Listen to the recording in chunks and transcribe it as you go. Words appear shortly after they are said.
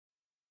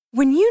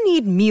When you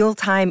need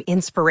mealtime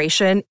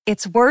inspiration,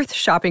 it's worth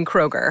shopping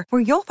Kroger,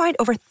 where you'll find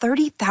over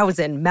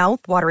 30,000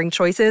 mouth-watering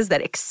choices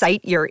that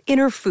excite your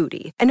inner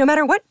foodie. And no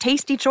matter what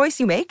tasty choice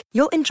you make,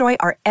 you'll enjoy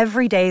our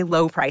everyday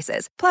low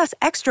prices, plus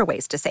extra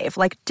ways to save,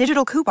 like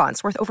digital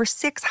coupons worth over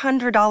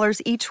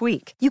 $600 each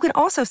week. You can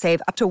also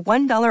save up to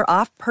 $1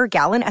 off per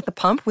gallon at the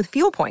pump with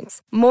fuel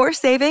points. More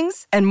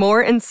savings and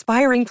more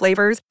inspiring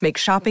flavors make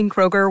shopping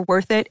Kroger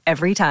worth it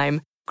every time.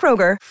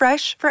 Kroger,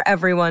 fresh for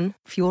everyone.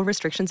 Fuel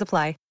restrictions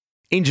apply.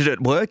 Injured at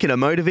work in a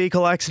motor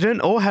vehicle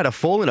accident or had a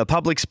fall in a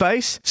public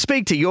space?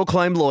 Speak to Your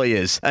Claim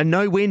Lawyers, a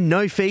no-win,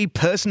 no-fee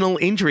personal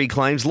injury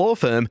claims law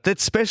firm that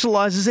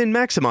specialises in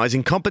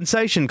maximising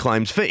compensation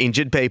claims for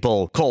injured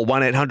people. Call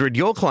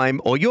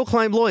 1-800-YOUR-CLAIM or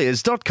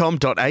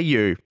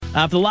yourclaimlawyers.com.au.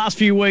 For the last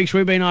few weeks,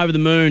 we've been over the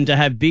moon to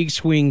have Big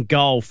Swing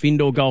Golf,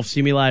 indoor golf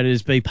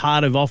simulators, be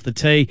part of Off the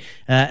Tee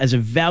as a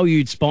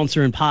valued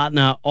sponsor and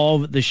partner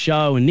of the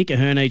show. And Nick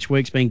Ahern each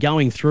week's been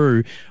going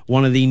through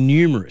one of the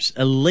numerous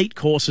elite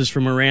courses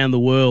from around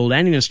the world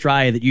and in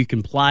Australia that you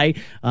can play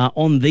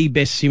on the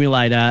best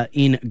simulator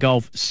in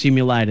golf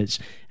simulators.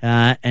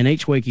 And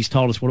each week he's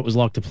told us what it was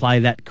like to play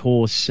that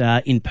course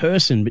in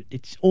person, but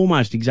it's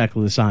almost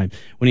exactly the same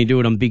when you do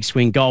it on Big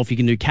Swing Golf. You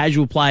can do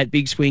casual play at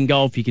Big Swing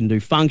Golf. You can do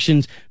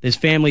functions. There's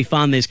family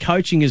fun. There's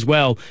coaching as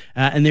well.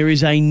 And there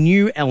is a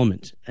new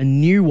element, a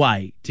new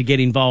way to get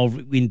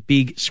involved in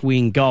Big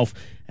Swing Golf.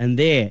 And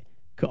their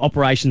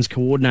operations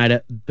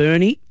coordinator,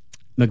 Bernie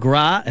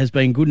McGrath, has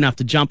been good enough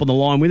to jump on the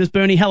line with us.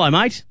 Bernie, hello,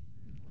 mate.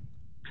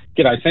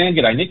 G'day, Sam.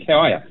 G'day, Nick. How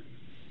are you?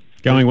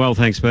 Going well,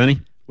 thanks,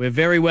 Bernie. We're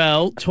very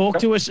well. Talk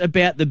to us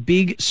about the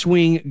Big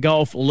Swing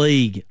Golf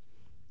League.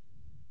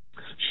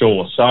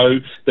 Sure. So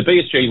the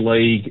BSG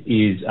League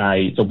is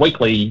a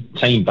weekly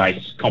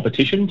team-based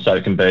competition. So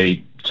it can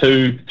be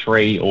 2,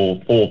 3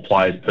 or 4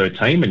 players per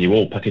team, and you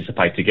all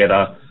participate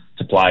together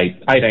to play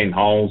 18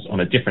 holes on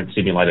a different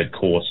simulated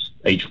course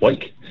each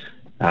week.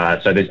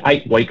 So there's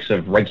 8 weeks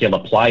of regular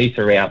play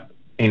throughout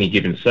any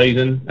given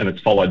season, and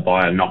it's followed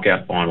by a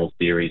knockout final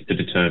series to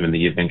determine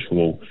the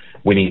eventual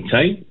winning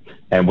team.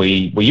 And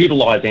we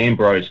utilise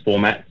Ambrose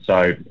format,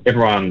 so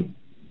everyone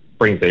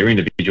brings their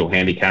individual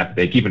handicap.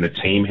 They're given a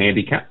team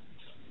handicap,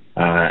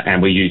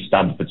 and we use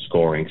Studford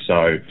scoring.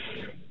 So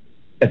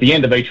at the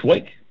end of each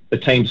week, the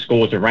team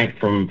scores are ranked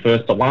from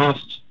first to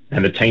last,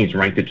 and the team's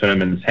rank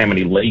determines how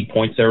many league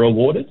points they're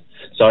awarded.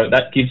 So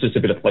that gives us a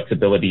bit of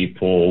flexibility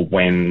for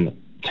when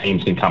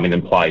teams can come in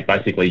and play.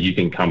 Basically, you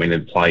can come in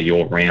and play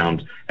your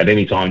round at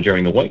any time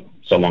during the week,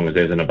 so long as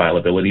there's an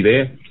availability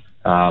there.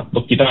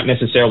 Look, you don't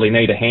necessarily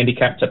need a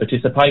handicap to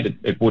participate.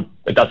 It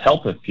does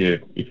help if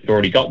you've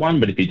already got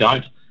one, but if you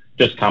don't,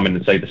 just come in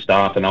and see the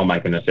staff and they'll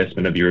make an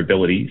assessment of your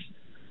abilities.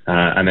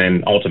 And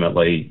then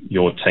ultimately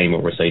your team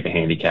will receive a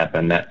handicap,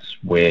 and that's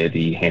where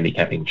the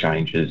handicapping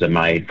changes are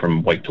made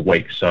from week to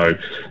week. So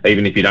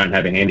even if you don't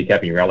have a handicap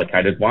and you're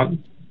allocated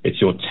one,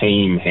 it's your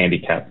team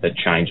handicap that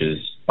changes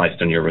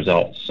based on your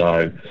results.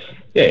 So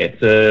yeah,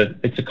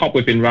 it's a comp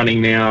we've been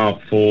running now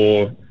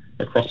for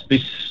across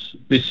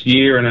this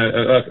year and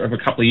over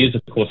a couple of years.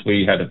 Of course,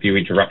 we had a few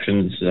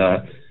interruptions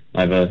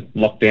over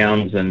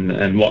lockdowns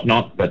and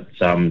whatnot, but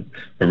we're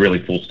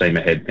really full steam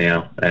ahead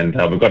now. And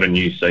we've got a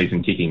new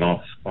season kicking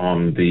off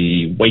on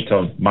the week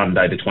of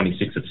Monday, the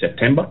 26th of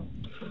September.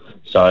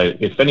 So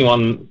if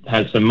anyone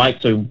has some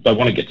mates who they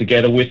want to get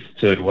together with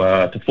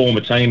to form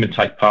a team and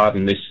take part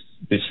in this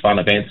fun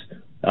event,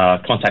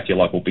 contact your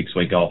local Big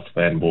Swing Golf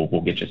and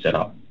we'll get you set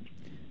up.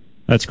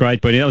 That's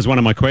great, Bernie. That was one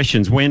of my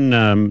questions. When,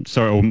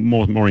 or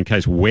more in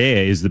case,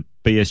 where is the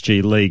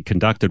BSG League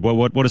conducted?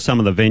 What are some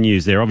of the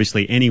venues there?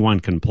 Obviously,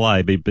 anyone can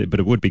play, but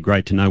it would be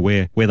great to know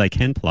where they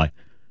can play.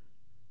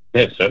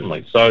 Yeah,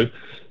 certainly. So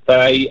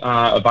they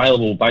are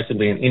available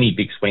basically in any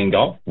Big Swing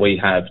Golf. We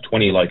have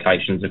 20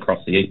 locations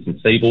across the eastern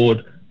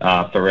seaboard.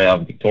 For our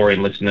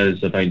Victorian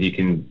listeners, I mean, you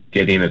can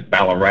get in at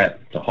Ballarat,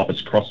 to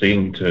Hoppers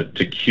Crossing, to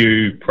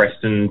Kew,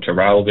 Preston,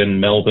 Traralgon,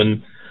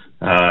 Melbourne.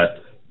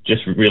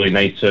 Just really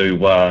need to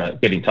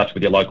get in touch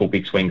with your local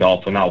Big Swing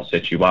Golf and they'll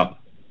set you up.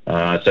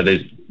 So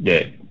there's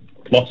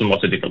lots and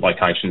lots of different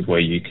locations where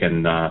you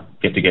can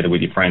get together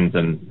with your friends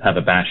and have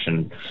a bash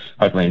and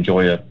hopefully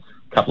enjoy a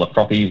couple of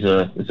crappies.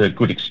 It's a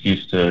good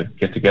excuse to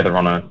get together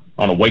on a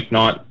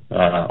weeknight,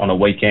 on a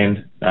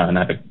weekend, and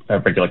have a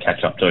regular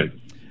catch up too.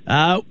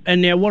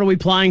 And now, what are we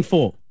playing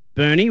for,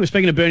 Bernie? We're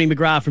speaking to Bernie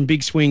McGrath from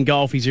Big Swing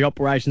Golf. He's the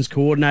operations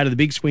coordinator of the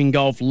Big Swing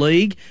Golf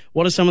League.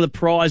 What are some of the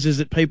prizes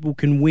that people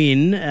can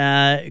win?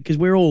 Because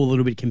we're all a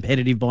little bit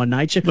competitive by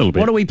nature.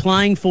 What are we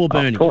playing for,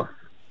 Bernie? Of course.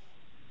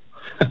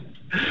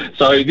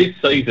 So this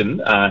season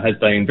has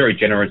been very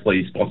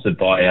generously sponsored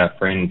by our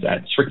friends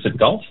at Strixon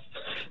Golf.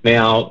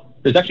 Now,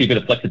 there's actually a bit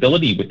of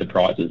flexibility with the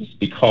prizes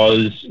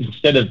because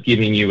instead of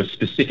giving you a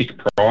specific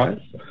prize,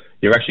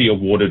 you're actually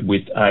awarded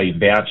with a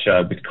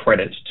voucher with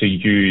credit to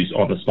use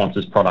on the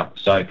sponsor's product.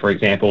 So, for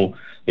example,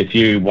 if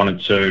you wanted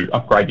to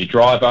upgrade your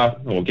driver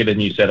or get a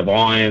new set of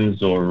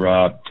irons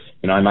or,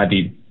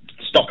 maybe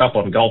stock up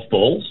on golf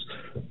balls,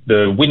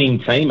 the winning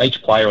team,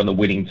 each player on the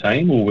winning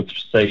team will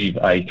receive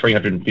a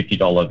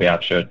 $350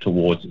 voucher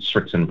towards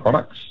Strixon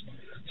products.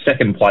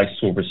 Second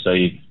place will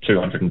receive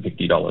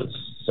 $250.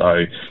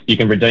 So you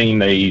can redeem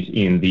these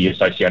in the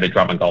associated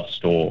drum and golf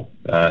store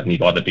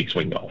nearby the Big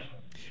Swing Golf.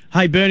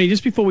 Hey, Bernie,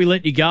 just before we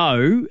let you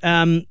go,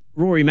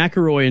 Rory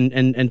McIlroy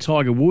and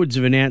Tiger Woods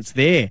have announced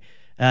their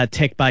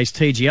tech-based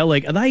TGL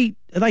league. Are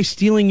they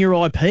stealing your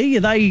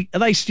IP? Are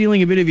they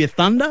stealing a bit of your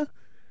thunder?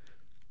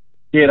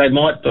 Yeah, they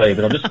might be,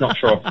 but I'm just not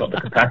sure I've got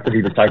the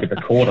capacity to take it to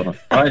court, I'm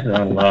afraid.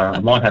 I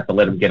might have to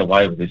let them get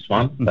away with this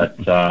one.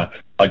 But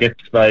I guess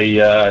they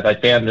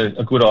found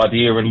a good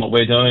idea in what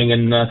we're doing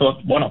and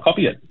thought, why not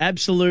copy it?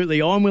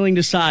 Absolutely. I'm willing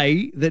to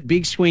say that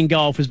Big Swing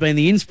Golf has been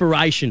the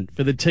inspiration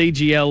for the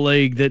TGL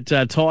League that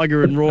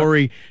Tiger and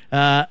Rory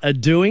are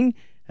doing.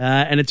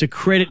 And it's a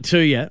credit to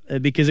you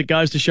because it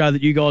goes to show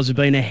that you guys have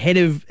been ahead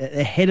of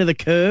the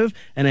curve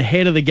and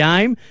ahead of the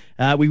game.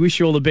 We wish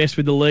you all the best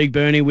with the league,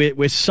 Bernie.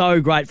 We're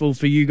so grateful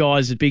for you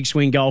guys at Big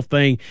Swing Golf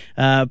being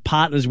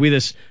partners with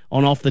us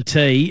on Off the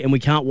Tee, and we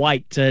can't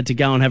wait to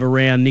go and have a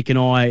round, Nick and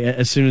I,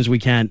 as soon as we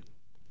can.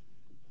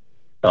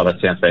 Oh,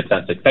 that sounds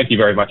fantastic. Thank you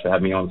very much for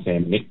having me on, Sam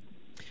and Nick.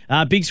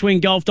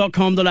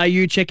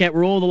 BigSwingGolf.com.au. Check out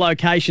where all the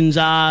locations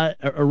are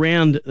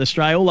around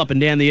Australia, all up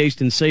and down the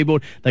eastern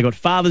seaboard. They've got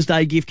Father's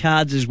Day gift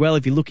cards as well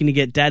if you're looking to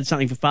get Dad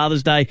something for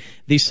Father's Day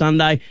this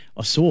Sunday.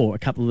 I saw a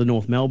couple of the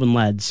North Melbourne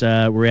lads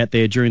were out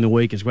there during the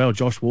week as well.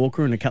 Josh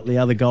Walker and a couple of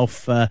the other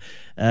golf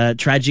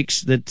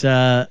tragics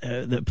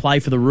that play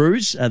for the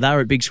Roos. They were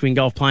at Big Swing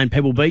Golf playing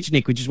Pebble Beach,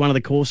 Nick, which is one of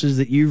the courses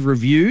that you've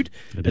reviewed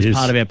as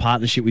part of our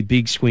partnership with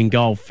Big Swing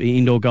Golf,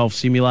 indoor golf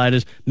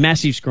simulators,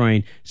 massive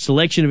screen,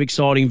 selection of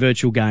exciting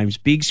virtual games.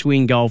 Big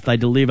Swing Golf, they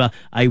deliver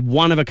a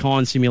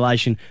one-of-a-kind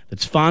simulation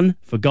that's fun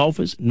for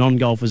golfers,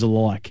 non-golfers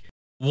alike.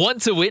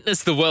 Want to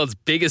witness the world's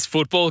biggest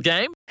football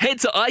game? Head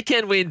to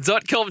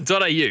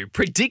iCanWin.com.au,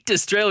 predict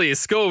Australia's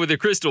score with a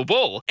crystal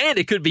ball, and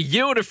it could be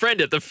you and a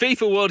friend at the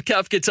FIFA World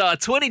Cup Qatar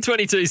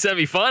 2022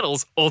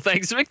 semi-finals, all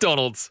thanks to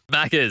McDonald's.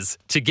 Maccas,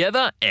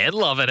 together and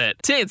loving it.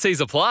 TNCs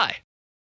apply.